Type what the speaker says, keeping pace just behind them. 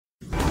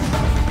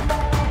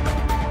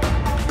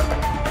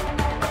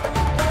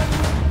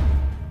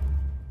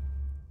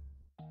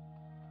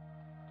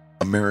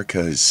America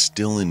is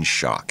still in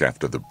shock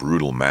after the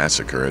brutal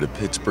massacre at a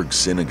Pittsburgh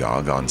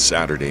synagogue on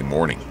Saturday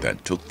morning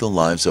that took the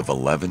lives of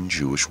 11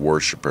 Jewish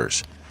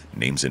worshippers.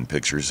 Names and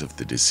pictures of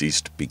the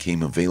deceased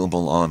became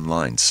available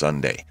online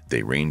Sunday.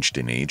 They ranged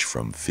in age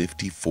from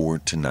 54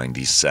 to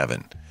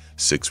 97.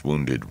 6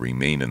 wounded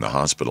remain in the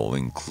hospital,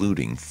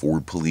 including 4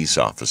 police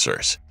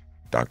officers.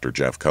 Dr.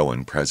 Jeff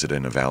Cohen,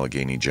 president of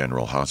Allegheny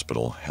General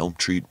Hospital, helped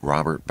treat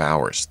Robert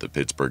Bowers, the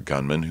Pittsburgh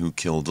gunman who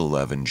killed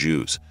 11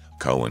 Jews.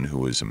 Cohen,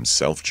 who is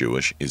himself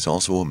Jewish, is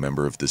also a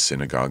member of the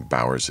synagogue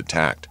Bowers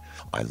attacked.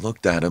 "I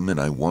looked at him and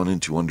I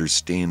wanted to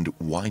understand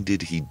why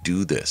did he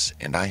do this,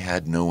 and I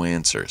had no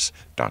answers,"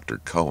 Dr.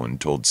 Cohen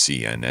told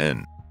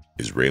CNN.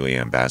 Israeli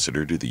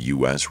ambassador to the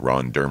U.S.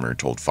 Ron Dermer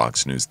told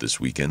Fox News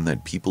this weekend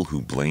that people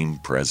who blame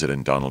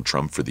President Donald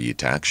Trump for the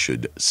attack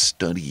should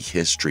study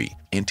history.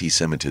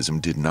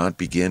 Anti-Semitism did not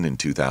begin in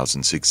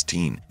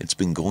 2016. It's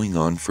been going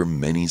on for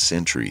many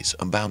centuries,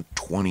 about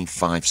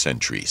 25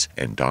 centuries,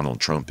 and Donald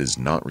Trump is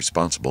not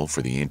responsible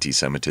for the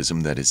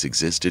anti-Semitism that has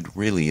existed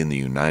really in the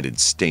United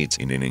States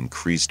in an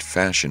increased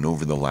fashion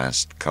over the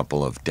last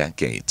couple of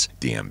decades,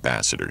 the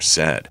ambassador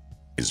said.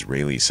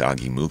 Israeli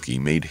Sagi Muki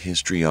made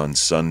history on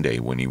Sunday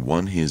when he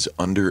won his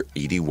under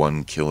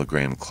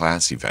 81-kilogram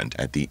class event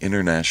at the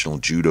International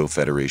Judo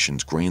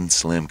Federation's Grand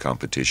Slam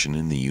competition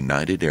in the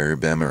United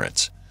Arab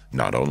Emirates.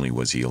 Not only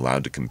was he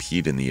allowed to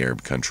compete in the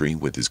Arab country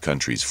with his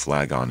country's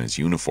flag on his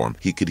uniform,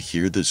 he could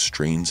hear the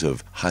strains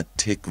of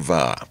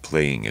Hatikvah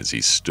playing as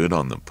he stood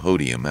on the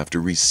podium after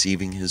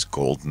receiving his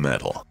gold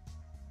medal.